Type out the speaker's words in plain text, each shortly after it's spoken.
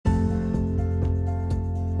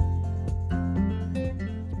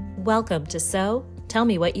Welcome to So, Tell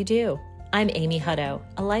Me What You Do. I'm Amy Hutto,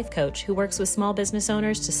 a life coach who works with small business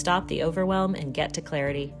owners to stop the overwhelm and get to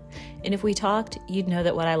clarity. And if we talked, you'd know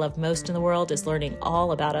that what I love most in the world is learning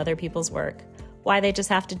all about other people's work, why they just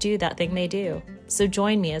have to do that thing they do. So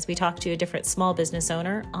join me as we talk to a different small business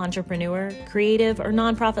owner, entrepreneur, creative, or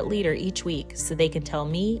nonprofit leader each week so they can tell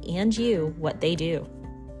me and you what they do.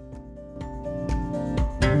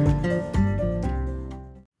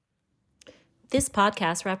 This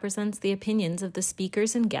podcast represents the opinions of the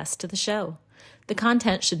speakers and guests to the show. The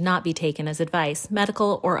content should not be taken as advice,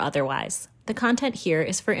 medical or otherwise. The content here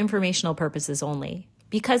is for informational purposes only.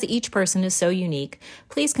 Because each person is so unique,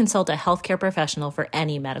 please consult a healthcare professional for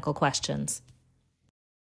any medical questions.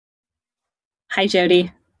 Hi, Jody.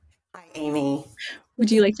 Hi, Amy.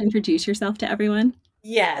 Would you like to introduce yourself to everyone?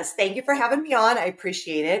 Yes, thank you for having me on. I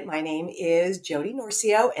appreciate it. My name is Jody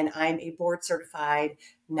Norcio, and I'm a board-certified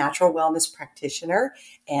natural wellness practitioner,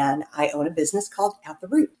 and I own a business called At the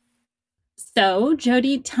Root. So,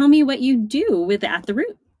 Jody, tell me what you do with At the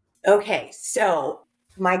Root. Okay, so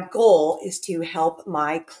my goal is to help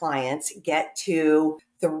my clients get to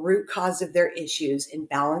the root cause of their issues,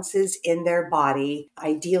 imbalances in their body.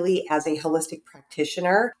 Ideally, as a holistic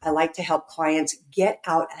practitioner, I like to help clients get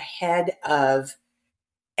out ahead of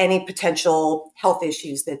any potential health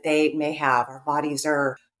issues that they may have. Our bodies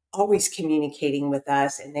are always communicating with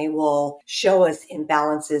us, and they will show us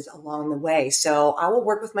imbalances along the way. So I will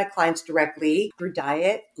work with my clients directly through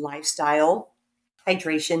diet, lifestyle,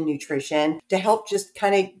 hydration, nutrition to help just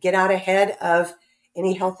kind of get out ahead of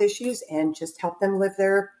any health issues and just help them live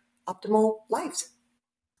their optimal lives.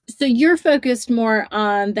 So you're focused more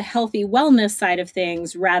on the healthy wellness side of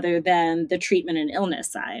things rather than the treatment and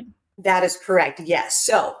illness side. That is correct. Yes.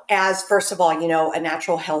 So as first of all, a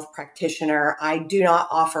natural health practitioner, I do not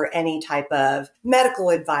offer any type of medical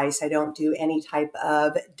advice. I don't do any type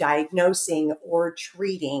of diagnosing or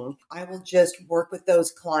treating. I will just work with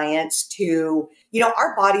those clients to,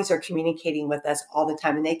 our bodies are communicating with us all the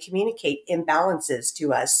time, and they communicate imbalances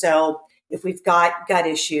to us. So if we've got gut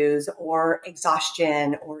issues or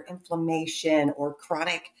exhaustion or inflammation or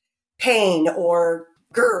chronic pain or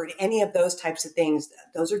GERD, any of those types of things,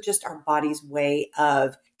 those are just our body's way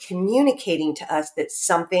of communicating to us that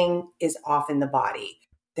something is off in the body.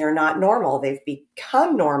 They're not normal. They've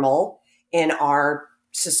become normal in our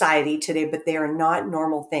society today, but they are not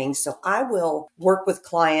normal things. So I will work with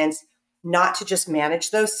clients not to just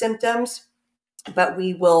manage those symptoms, but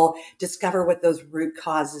we will discover what those root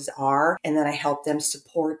causes are. And then I help them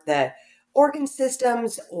support the organ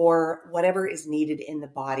systems or whatever is needed in the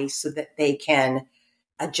body so that they can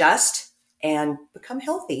adjust and become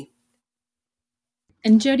healthy.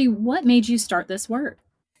 And Jody, what made you start this work?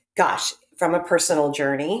 Gosh, from a personal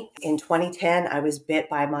journey. In 2010, I was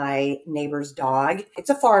bit by my neighbor's dog.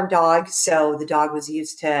 It's a farm dog, so the dog was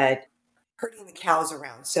used to herding the cows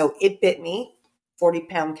around. So it bit me,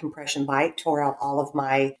 40-pound compression bite, tore out all of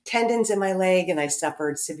my tendons in my leg, and I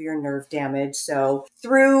suffered severe nerve damage. So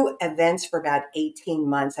through events for about 18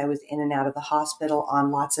 months, I was in and out of the hospital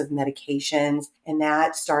on lots of medications. And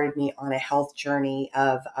that started me on a health journey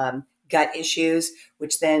of gut issues,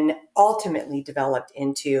 which then ultimately developed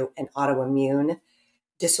into an autoimmune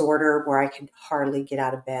disorder where I could hardly get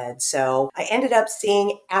out of bed. So I ended up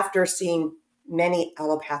after seeing many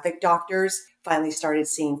allopathic doctors, finally started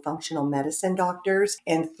seeing functional medicine doctors.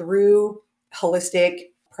 And through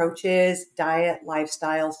holistic approaches, diet,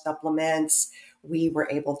 lifestyle, supplements, we were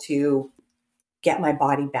able to get my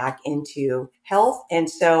body back into health. And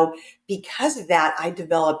so because of that, I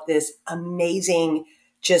developed this amazing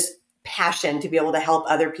just passion to be able to help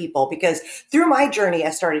other people, because through my journey,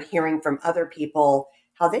 I started hearing from other people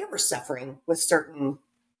how they were suffering with certain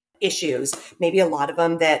issues, maybe a lot of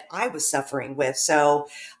them that I was suffering with. So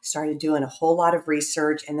I started doing a whole lot of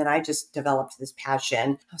research, and then I just developed this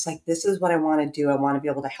passion. I was like, this is what I want to do. I want to be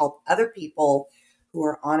able to help other people who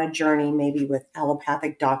are on a journey, maybe with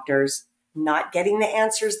allopathic doctors, not getting the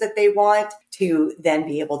answers that they want, to then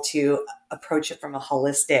be able to approach it from a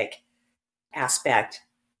holistic aspect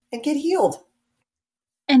and get healed.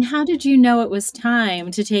 And how did you know it was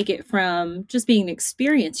time to take it from just being an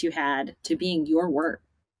experience you had to being your work?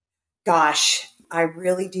 Gosh, I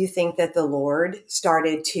really do think that the Lord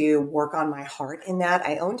started to work on my heart in that.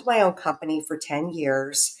 I owned my own company for 10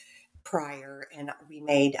 years prior, and we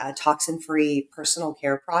made toxin-free personal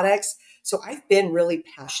care products. So I've been really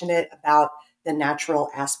passionate about the natural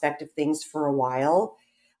aspect of things for a while.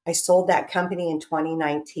 I sold that company in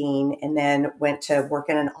 2019 and then went to work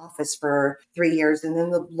in an office for 3 years. And then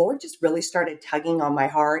the Lord just really started tugging on my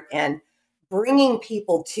heart and bringing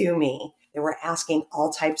people to me. They were asking all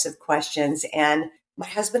types of questions. And my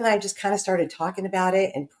husband and I just kind of started talking about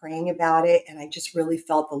it and praying about it. And I just really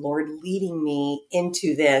felt the Lord leading me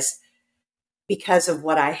into this because of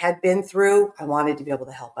what I had been through. I wanted to be able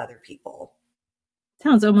to help other people.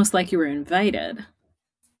 Sounds almost like you were invited.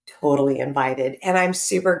 Totally invited. And I'm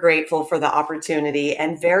super grateful for the opportunity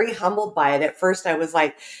and very humbled by it. At first, I was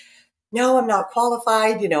like, no, I'm not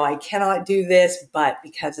qualified. I cannot do this. But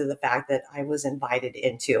because of the fact that I was invited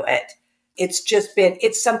into it,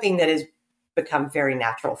 it's something that has become very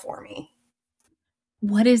natural for me.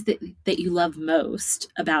 What is it that you love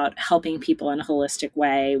most about helping people in a holistic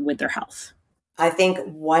way with their health? I think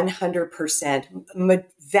 100%,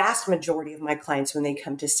 vast majority of my clients, when they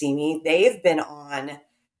come to see me, they've been on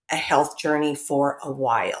a health journey for a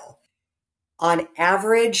while. On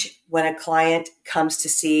average, when a client comes to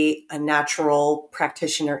see a natural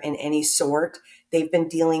practitioner in any sort, they've been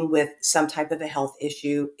dealing with some type of a health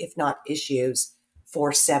issue, if not issues,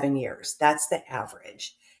 for 7 years. That's the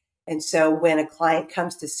average. And so when a client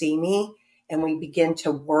comes to see me and we begin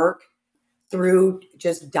to work through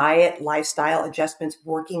just diet, lifestyle adjustments,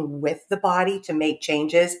 working with the body to make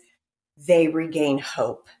changes, they regain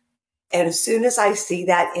hope. And as soon as I see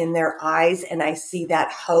that in their eyes and I see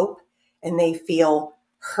that hope and they feel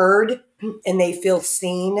heard and they feel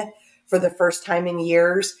seen for the first time in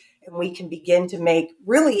years, and we can begin to make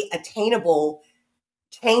really attainable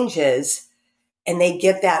changes and they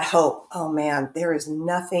get that hope. Oh man, there is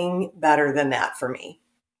nothing better than that for me.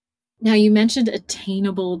 Now, you mentioned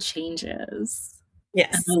attainable changes. And I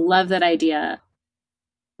Yes. love that idea.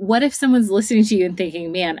 What if someone's listening to you and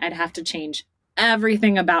thinking, man, I'd have to change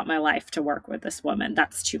everything about my life to work with this woman?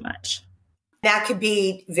 That's too much. That could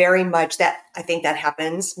be very much that. I think that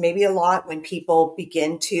happens maybe a lot when people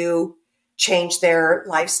begin to change their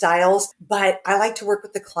lifestyles. But I like to work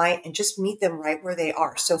with the client and just meet them right where they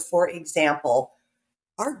are. So, for example,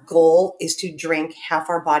 our goal is to drink half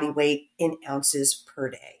our body weight in ounces per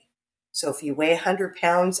day. So, if you weigh 100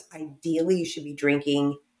 pounds, ideally you should be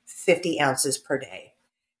drinking 50 ounces per day.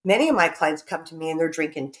 Many of my clients come to me and they're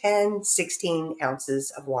drinking 10, 16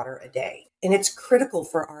 ounces of water a day. And it's critical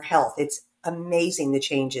for our health. It's amazing the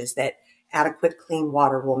changes that adequate clean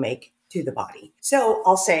water will make to the body. So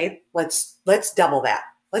I'll say, let's double that.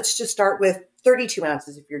 Let's just start with 32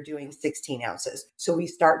 ounces if you're doing 16 ounces. So we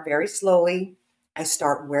start very slowly. I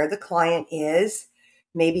start where the client is.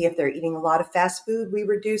 Maybe if they're eating a lot of fast food, we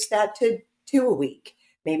reduce that to 2 a week.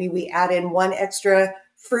 Maybe we add in 1 extra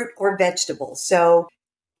fruit or vegetable. So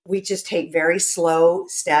we just take very slow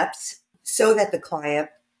steps so that the client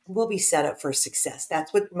will be set up for success.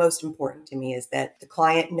 That's what's most important to me, is that the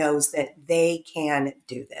client knows that they can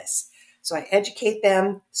do this. So I educate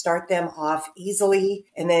them, start them off easily.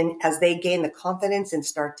 And then as they gain the confidence and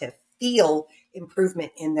start to feel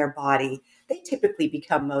improvement in their body, they typically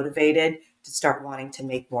become motivated to start wanting to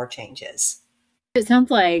make more changes. It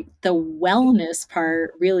sounds like the wellness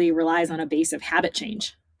part really relies on a base of habit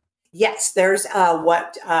change. Yes, there's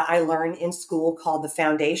what I learned in school called the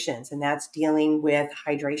foundations, and that's dealing with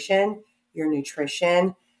hydration, your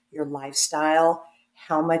nutrition, your lifestyle,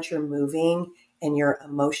 how much you're moving, and your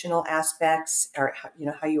emotional aspects, or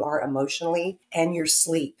how you are emotionally, and your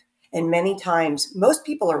sleep. And many times, most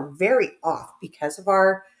people are very off because of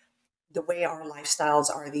the way our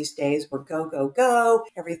lifestyles are these days. We're go, go, go.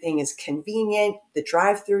 Everything is convenient. The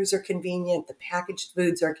drive-throughs are convenient. The packaged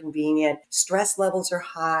foods are convenient. Stress levels are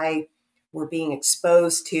high. We're being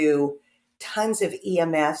exposed to tons of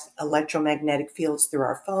EMF, electromagnetic fields, through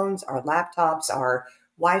our phones, our laptops, our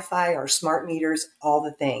Wi-Fi, our smart meters, all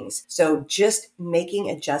the things. So just making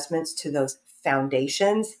adjustments to those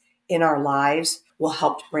foundations in our lives will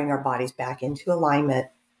help to bring our bodies back into alignment.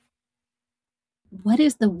 What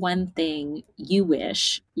is the one thing you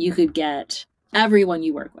wish you could get everyone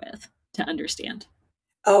you work with to understand?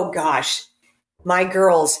 Oh gosh, my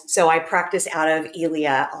girls. So I practice out of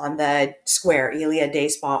Elia on the square, Elia Day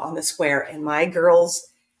Spa on the square. And my girls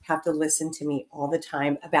have to listen to me all the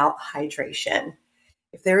time about hydration.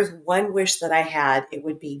 If there's one wish that I had, it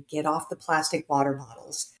would be get off the plastic water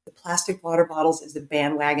bottles. The plastic water bottles is the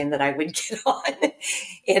bandwagon that I would get on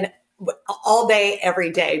in all day,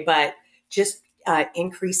 every day. But just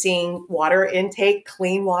increasing water intake,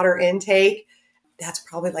 clean water intake, that's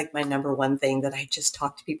probably like my number one thing that I just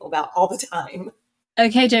talk to people about all the time.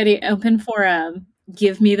 Okay, Jody, open forum.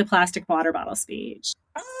 Give me the plastic water bottle speech.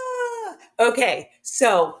 Okay.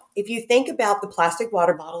 So if you think about the plastic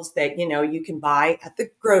water bottles that, you can buy at the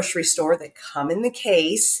grocery store that come in the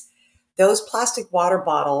case, those plastic water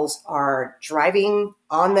bottles are driving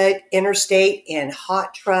on the interstate in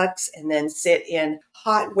hot trucks and then sit in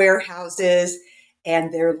hot warehouses,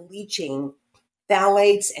 and they're leaching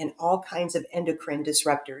phthalates and all kinds of endocrine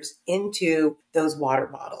disruptors into those water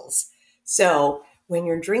bottles. So when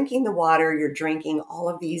you're drinking the water, you're drinking all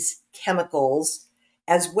of these chemicals,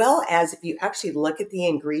 as well as if you actually look at the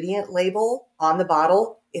ingredient label on the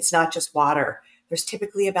bottle, it's not just water. There's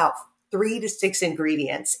typically about 3 to 6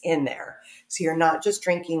 ingredients in there. So you're not just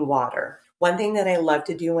drinking water. One thing that I love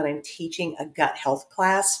to do when I'm teaching a gut health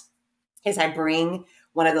class is I bring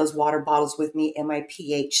one of those water bottles with me in my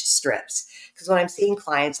pH strips. Because when I'm seeing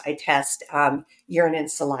clients, I test urine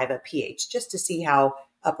and saliva pH just to see how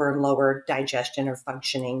upper and lower digestion are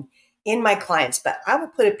functioning in my clients. But I will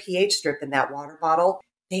put a pH strip in that water bottle.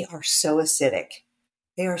 They are so acidic.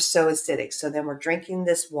 They are so acidic. So then we're drinking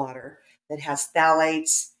this water that has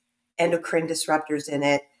phthalates, endocrine disruptors in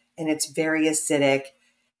it, and it's very acidic,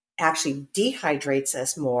 actually dehydrates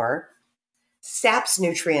us more, saps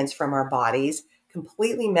nutrients from our bodies,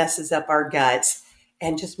 completely messes up our guts,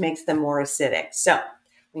 and just makes them more acidic. So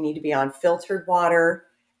we need to be on filtered water,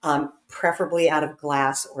 preferably out of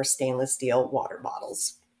glass or stainless steel water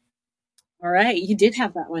bottles. All right. You did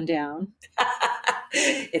have that one down.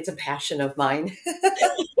 It's a passion of mine.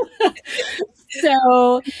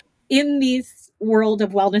 So in this world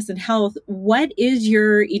of wellness and health, what is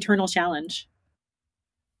your eternal challenge?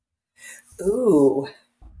 Ooh,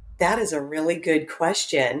 that is a really good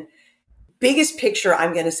question. Biggest picture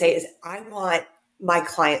I'm going to say is I want my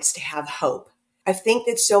clients to have hope. I think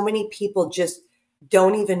that so many people just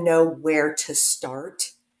don't even know where to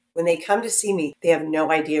start. When they come to see me, they have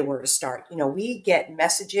no idea where to start. You know, we get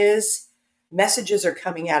messages. Messages are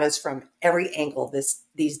coming at us from every angle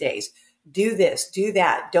these days. Do this, do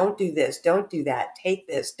that, don't do this, don't do that, take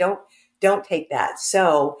this, don't take that.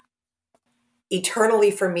 So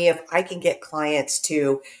eternally for me, if I can get clients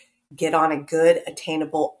to get on a good,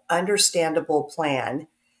 attainable, understandable plan,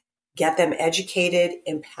 get them educated,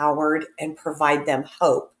 empowered, and provide them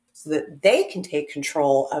hope so that they can take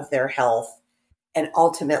control of their health and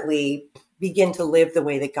ultimately begin to live the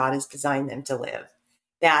way that God has designed them to live.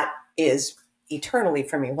 That is eternally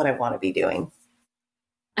for me what I want to be doing.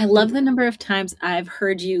 I love the number of times I've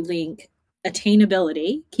heard you link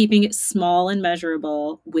attainability, keeping it small and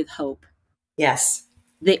measurable, with hope. Yes.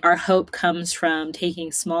 Our hope comes from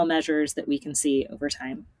taking small measures that we can see over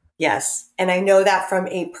time. Yes. And I know that from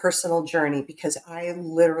a personal journey because I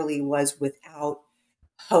literally was without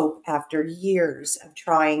hope after years of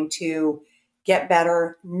trying to get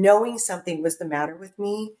better, knowing something was the matter with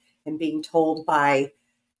me and being told by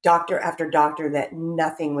doctor after doctor that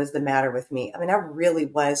nothing was the matter with me. I mean, I really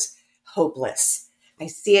was hopeless. I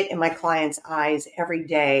see it in my clients' eyes every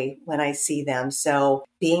day when I see them. So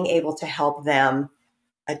being able to help them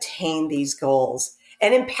attain these goals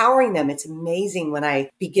and empowering them, it's amazing when I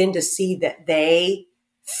begin to see that they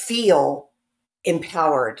feel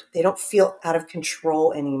empowered. They don't feel out of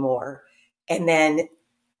control anymore. And then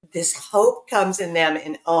this hope comes in them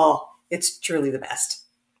and it's truly the best.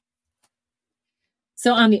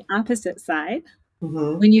 So on the opposite side,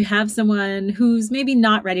 when you have someone who's maybe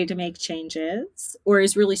not ready to make changes or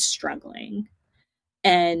is really struggling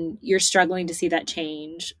and you're struggling to see that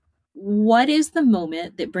change, what is the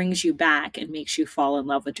moment that brings you back and makes you fall in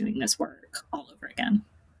love with doing this work all over again?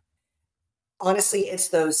 Honestly, it's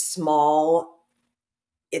the small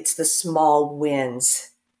wins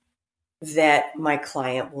that my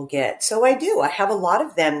client will get. So I have a lot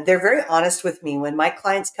of them. They're very honest with me. When my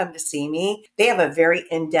clients come to see me, they have a very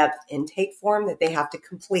in-depth intake form that they have to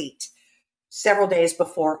complete several days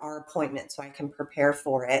before our appointment so I can prepare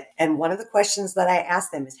for it. And one of the questions that I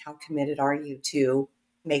ask them is, how committed are you to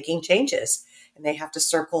making changes? And they have to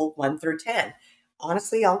circle 1 through 10.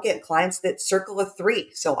 Honestly, I'll get clients that circle a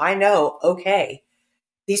 3. So I know, okay,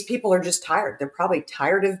 these people are just tired. They're probably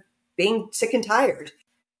tired of being sick and tired.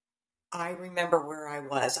 I remember where I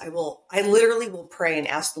was. I literally will pray and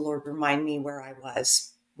ask the Lord, remind me where I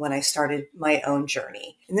was when I started my own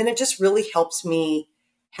journey. And then it just really helps me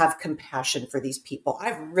have compassion for these people.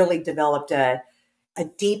 I've really developed a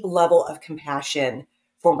deep level of compassion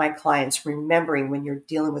for my clients, remembering when you're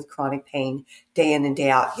dealing with chronic pain day in and day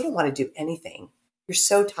out, you don't want to do anything. You're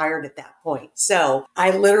so tired at that point. So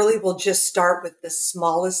I literally will just start with the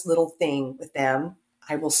smallest little thing with them.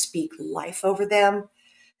 I will speak life over them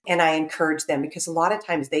and I encourage them because a lot of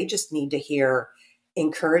times they just need to hear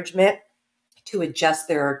encouragement to adjust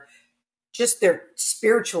their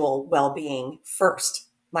spiritual well-being first.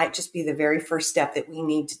 Might just be the very first step that we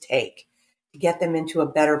need to take to get them into a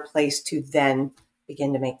better place to then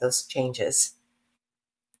begin to make those changes.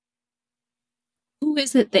 Who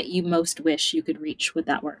is it that you most wish you could reach with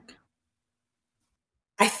that work?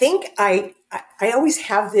 I think I always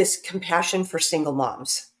have this compassion for single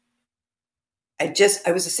moms.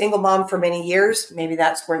 I was a single mom for many years. Maybe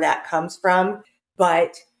that's where that comes from.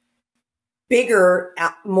 But bigger,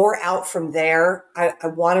 more out from there, I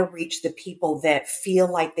want to reach the people that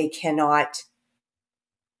feel like they cannot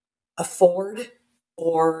afford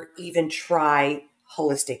or even try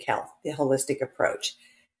holistic health, the holistic approach.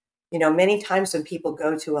 Many times when people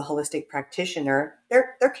go to a holistic practitioner,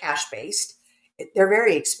 they're cash based. They're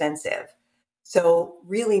very expensive. So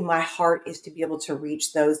really my heart is to be able to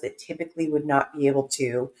reach those that typically would not be able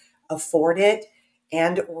to afford it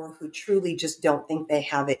and or who truly just don't think they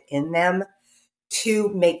have it in them to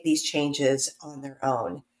make these changes on their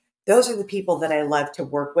own. Those are the people that I love to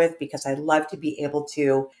work with because I love to be able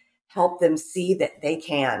to help them see that they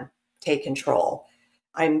can take control.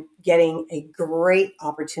 I'm getting a great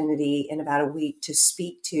opportunity in about a week to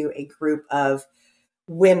speak to a group of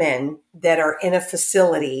women that are in a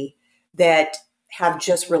facility that have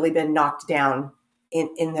just really been knocked down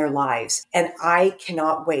in their lives. And I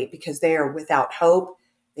cannot wait because they are without hope.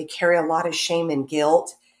 They carry a lot of shame and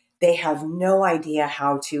guilt. They have no idea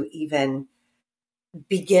how to even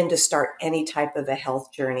begin to start any type of a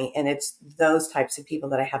health journey. And it's those types of people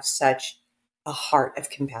that I have such a heart of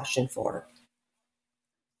compassion for.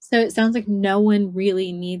 So it sounds like no one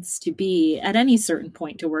really needs to be at any certain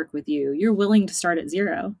point to work with you. You're willing to start at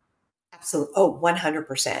zero. Absolutely. Oh,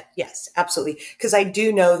 100%. Yes, absolutely. Because I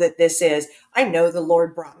do know that I know the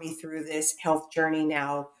Lord brought me through this health journey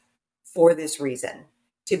now for this reason,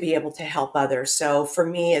 to be able to help others. So for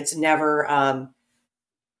me, it's never,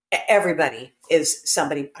 everybody is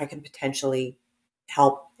somebody I can potentially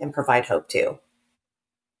help and provide hope to.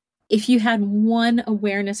 If you had one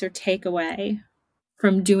awareness or takeaway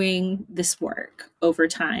from doing this work over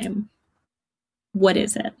time, what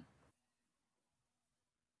is it?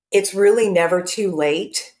 It's really never too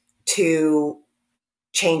late to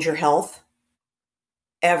change your health,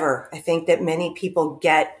 ever. I think that many people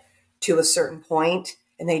get to a certain point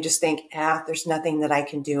and they just think, there's nothing that I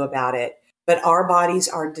can do about it. But our bodies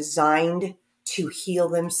are designed to heal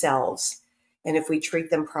themselves. And if we treat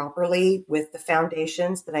them properly with the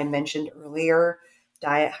foundations that I mentioned earlier,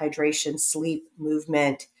 diet, hydration, sleep,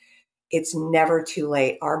 movement, it's never too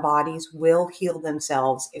late. Our bodies will heal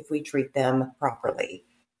themselves if we treat them properly.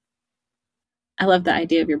 I love the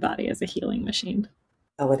idea of your body as a healing machine.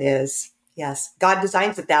 Oh, it is. Yes. God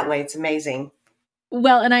designs it that way. It's amazing.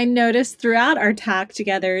 Well, and I noticed throughout our talk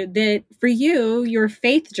together that for you, your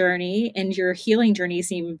faith journey and your healing journey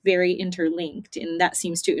seem very interlinked, and that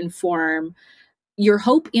seems to inform your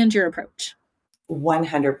hope and your approach.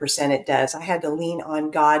 100% it does. I had to lean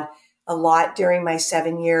on God a lot during my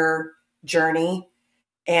 7-year journey.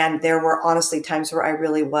 And there were honestly times where I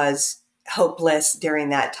really was hopeless during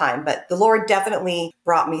that time. But the Lord definitely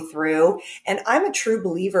brought me through. And I'm a true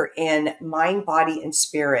believer in mind, body, and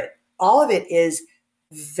spirit. All of it is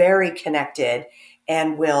very connected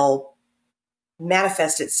and will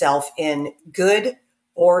manifest itself in good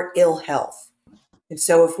or ill health. And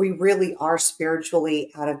so if we really are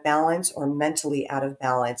spiritually out of balance or mentally out of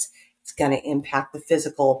balance, it's going to impact the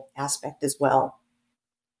physical aspect as well.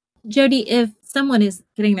 Jody, if someone is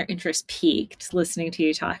getting their interest piqued listening to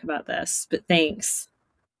you talk about this, but thinks,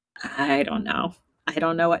 I don't know. I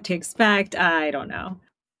don't know what to expect. I don't know.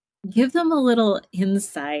 Give them a little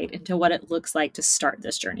insight into what it looks like to start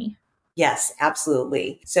this journey. Yes,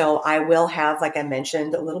 absolutely. So I will have, like I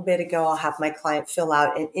mentioned a little bit ago, I'll have my client fill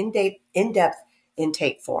out an in-depth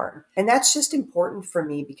intake form. And that's just important for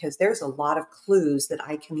me because there's a lot of clues that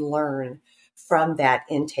I can learn from that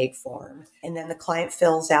intake form. And then the client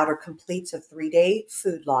fills out or completes a 3-day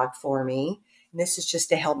food log for me. And this is just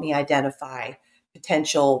to help me identify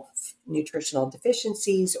potential nutritional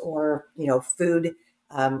deficiencies or, food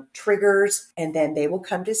triggers, and then they will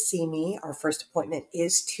come to see me. Our first appointment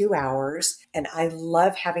is 2 hours. And I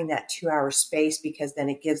love having that 2-hour space because then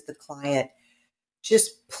it gives the client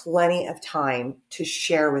just plenty of time to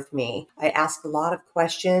share with me. I ask a lot of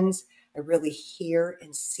questions. I really hear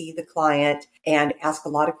and see the client and ask a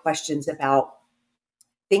lot of questions about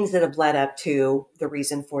things that have led up to the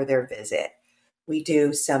reason for their visit. We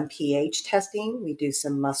do some pH testing. We do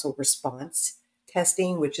some muscle response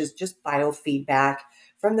testing, which is just biofeedback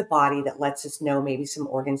from the body that lets us know maybe some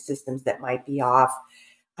organ systems that might be off.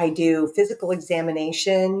 I do physical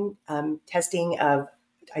examination, testing of,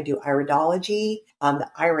 I do iridology. The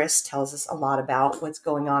iris tells us a lot about what's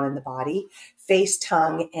going on in the body, face,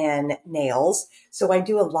 tongue, and nails. So I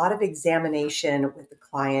do a lot of examination with the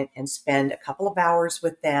client and spend a couple of hours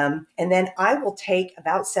with them. And then I will take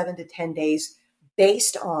about 7 to 10 days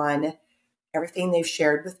based on everything they've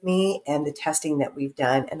shared with me and the testing that we've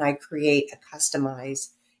done. And I create a customized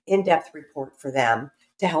in-depth report for them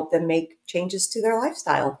to help them make changes to their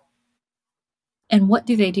lifestyle. And what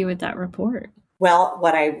do they do with that report? Well,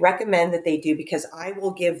 what I recommend that they do, because I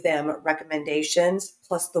will give them recommendations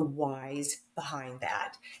plus the whys behind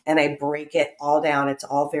that. And I break it all down. It's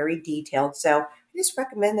all very detailed. So I just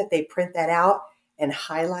recommend that they print that out and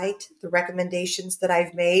highlight the recommendations that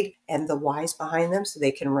I've made and the whys behind them so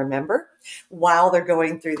they can remember while they're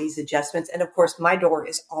going through these adjustments. And of course, my door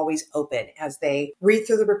is always open as they read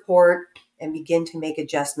through the report and begin to make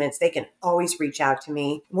adjustments. They can always reach out to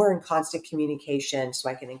me. We're in constant communication so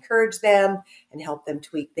I can encourage them and help them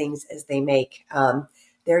tweak things as they make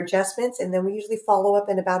their adjustments. And then we usually follow up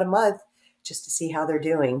in about a month just to see how they're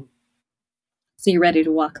doing. So you're ready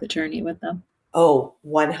to walk the journey with them? Oh,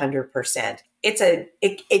 100%.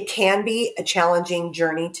 It can be a challenging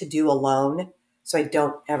journey to do alone. So I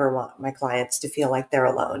don't ever want my clients to feel like they're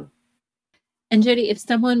alone. And Jody, if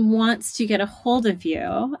someone wants to get a hold of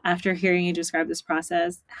you after hearing you describe this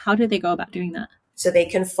process, how do they go about doing that? So they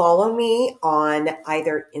can follow me on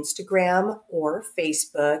either Instagram or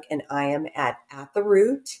Facebook, and I am at the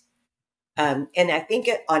root. And I think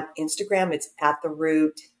on Instagram, it's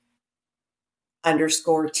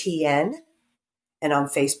 @theroot_TN. And on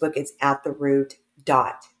Facebook, it's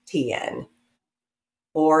 @theroot.tn.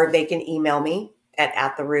 Or they can email me at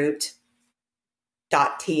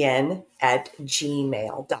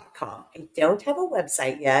 @theroot.tn@gmail.com. I don't have a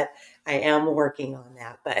website yet. I am working on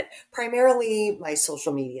that, but primarily my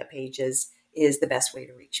social media pages is the best way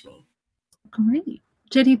to reach me. Great.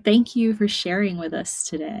 Jody, thank you for sharing with us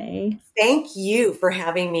today. Thank you for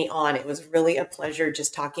having me on. It was really a pleasure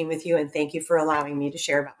just talking with you, and thank you for allowing me to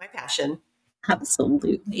share about my passion.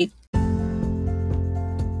 Absolutely.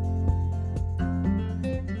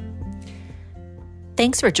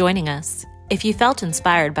 Thanks for joining us. If you felt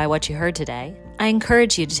inspired by what you heard today, I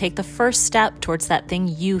encourage you to take the first step towards that thing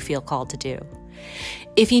you feel called to do.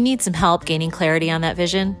 If you need some help gaining clarity on that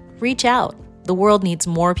vision, reach out. The world needs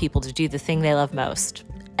more people to do the thing they love most,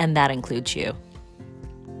 and that includes you.